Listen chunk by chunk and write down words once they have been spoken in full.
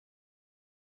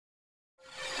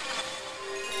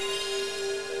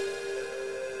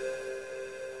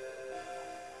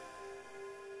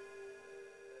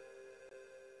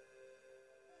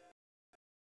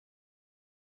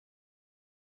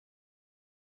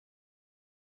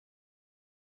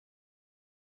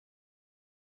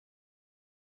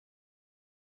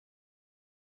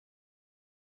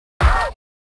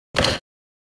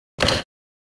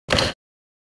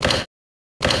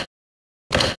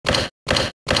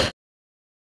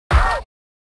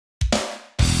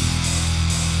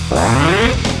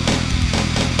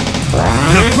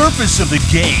purpose of the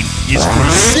game is for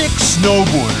 6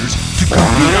 snowboarders to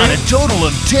compete on a total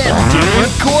of 10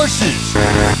 different courses.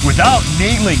 Without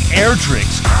nailing air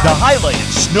tricks, the highlight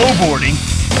of snowboarding,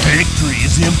 victory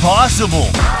is impossible.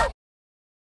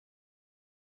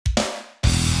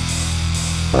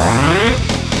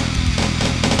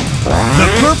 The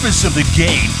purpose of the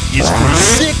game is for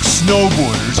 6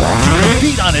 snowboarders to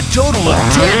compete on a total of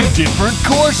 10 different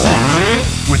courses.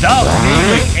 Without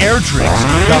nailing air tricks,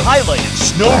 the highlight of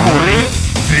snowboarding,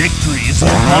 victory is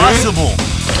impossible.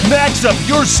 Max up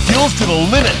your skills to the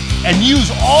limit and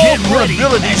use all your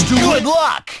abilities to good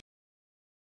luck.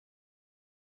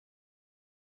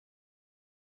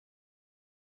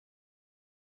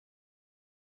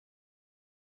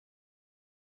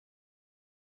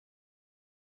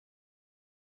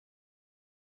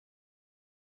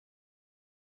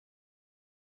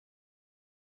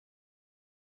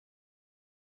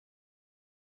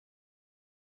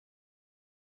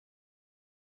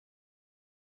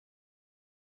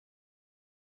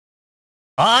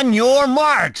 On your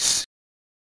marks.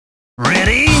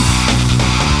 Ready?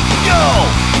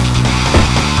 Go!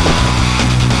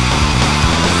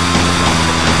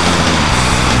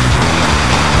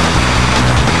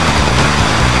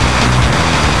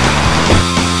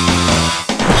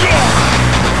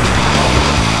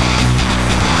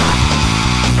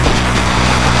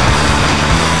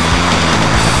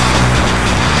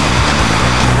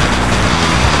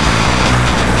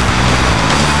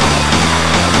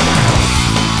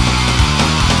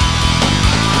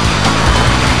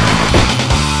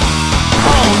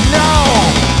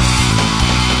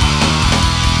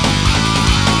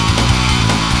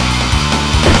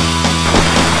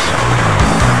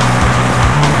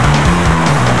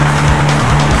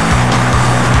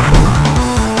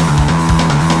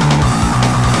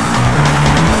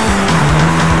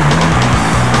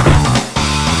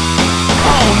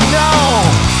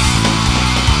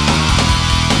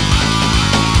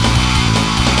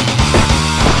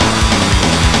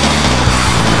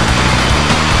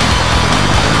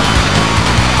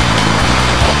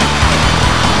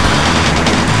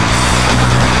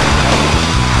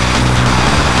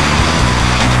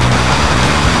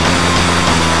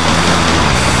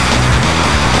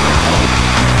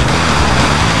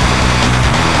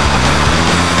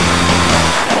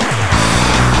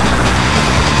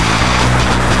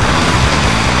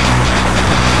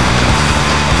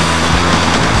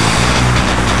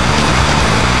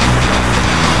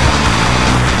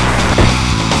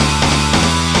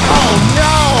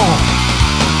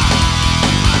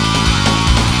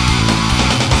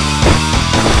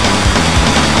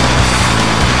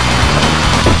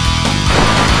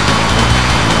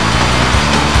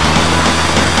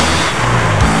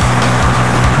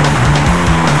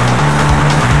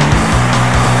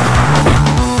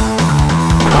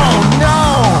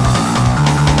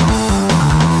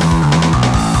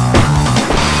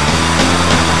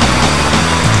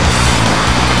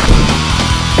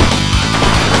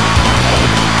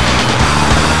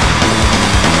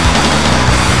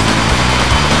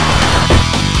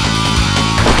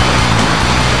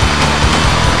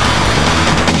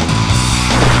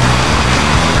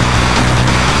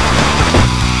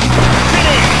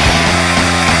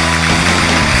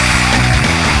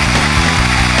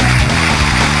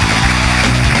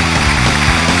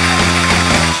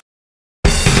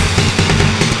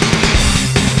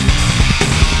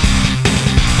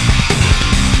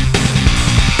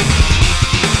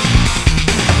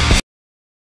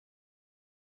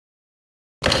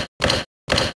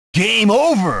 Game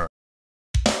over!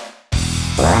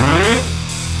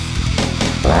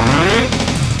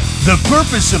 The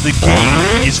purpose of the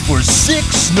game is for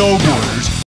 6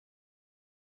 snowboarders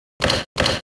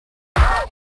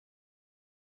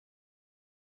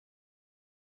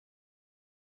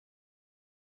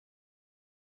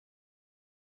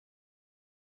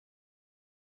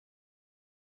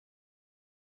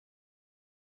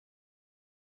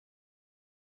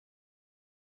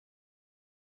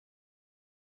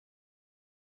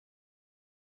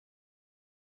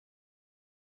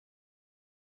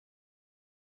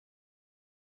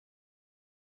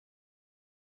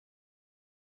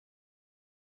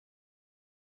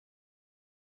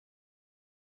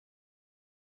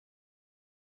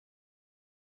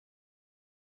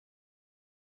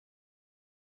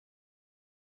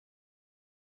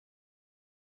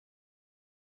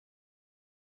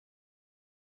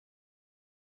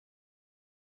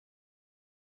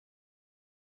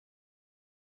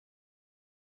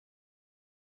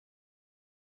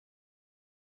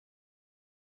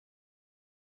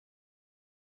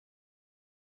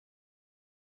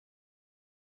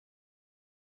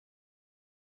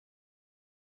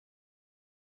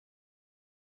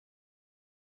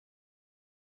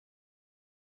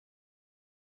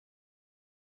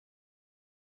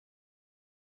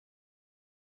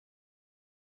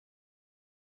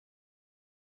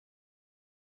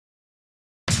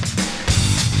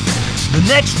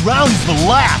next round's the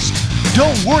last.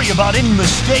 Don't worry about any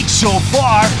mistakes so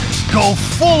far. Go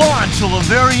full on till the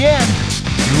very end.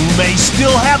 You may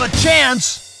still have a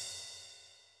chance.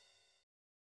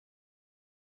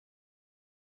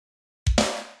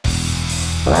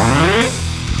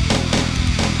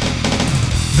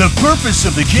 The purpose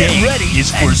of the game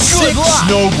is for 6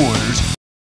 snowboarders.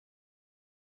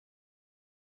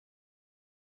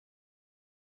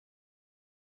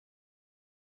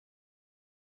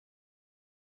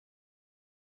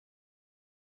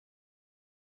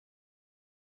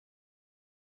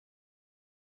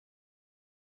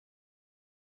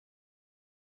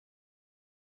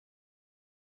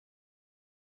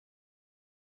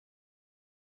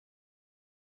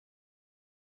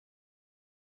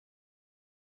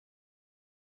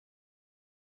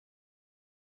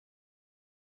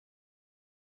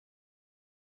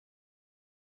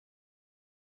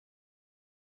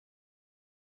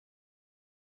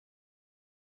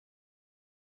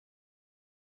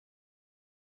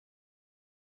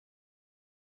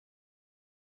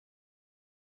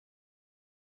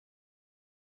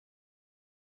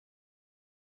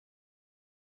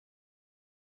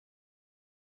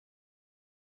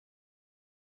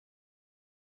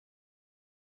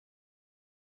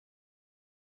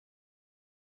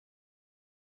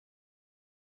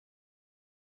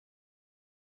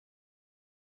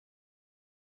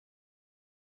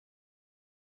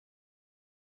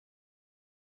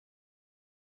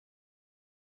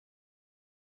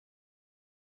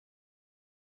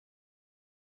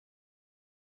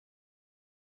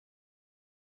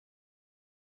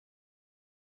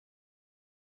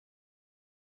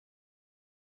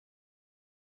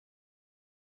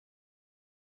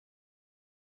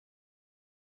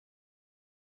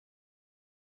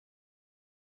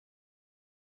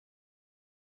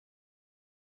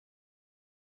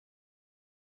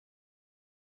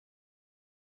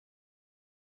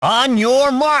 On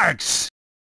your marks.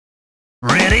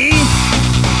 Ready?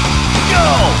 Go!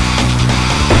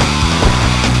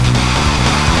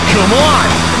 Come on,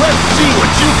 let's see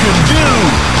what you can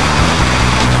do!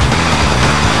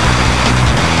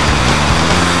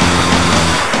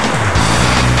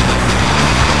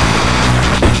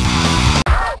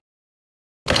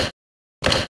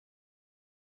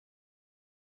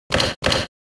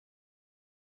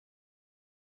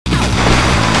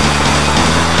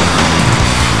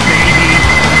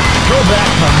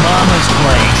 Mama's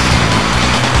place.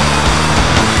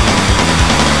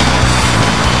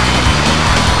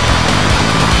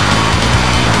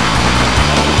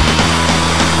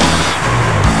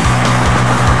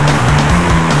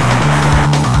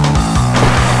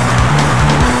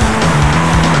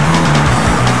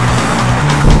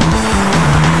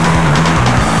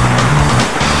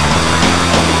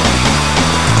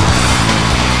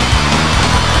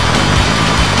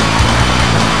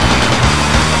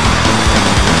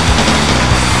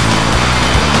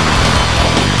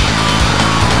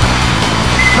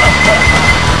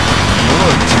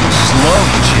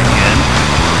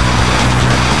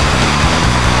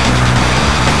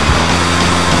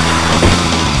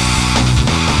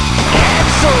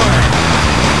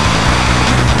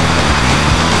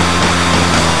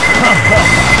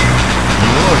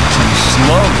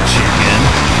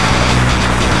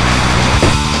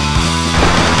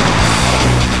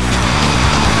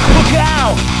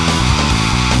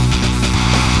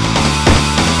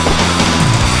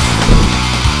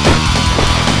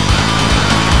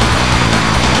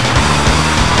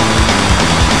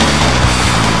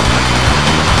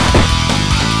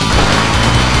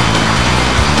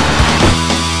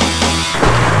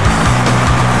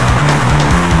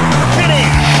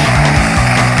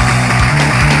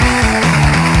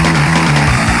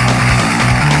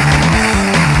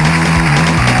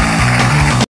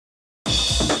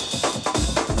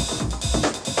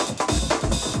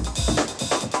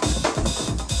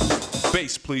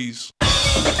 Bass, please.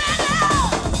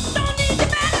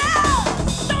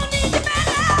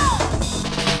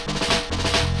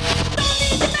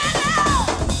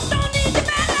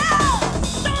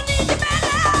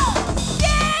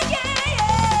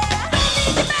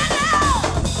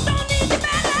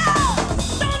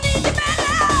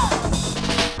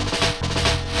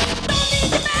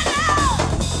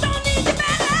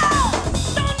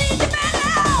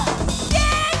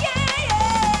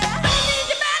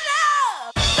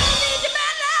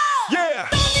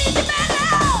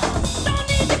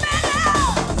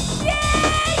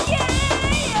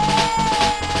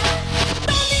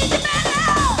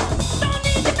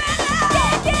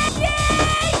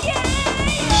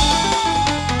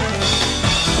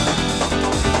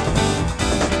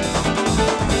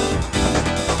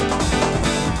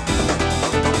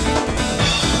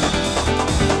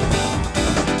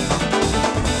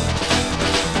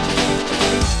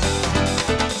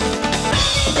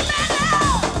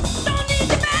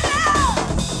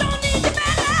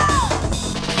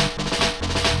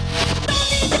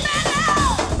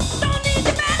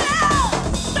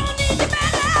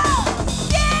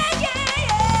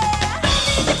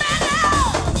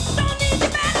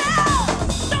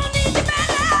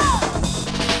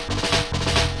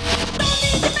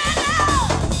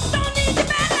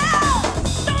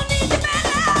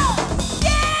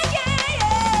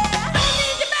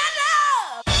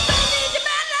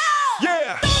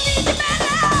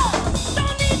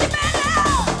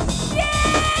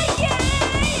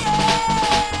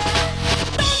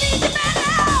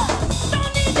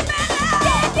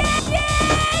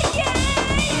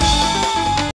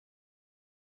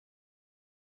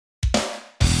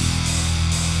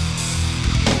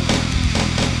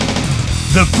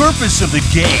 purpose of the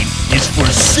game is for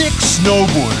 6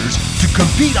 snowboarders to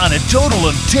compete on a total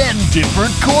of 10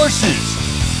 different courses.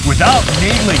 Without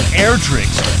nailing air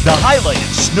tricks, the highlight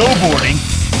of snowboarding,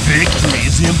 victory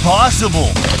is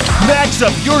impossible. Max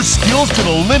up your skills to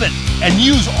the limit and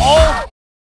use all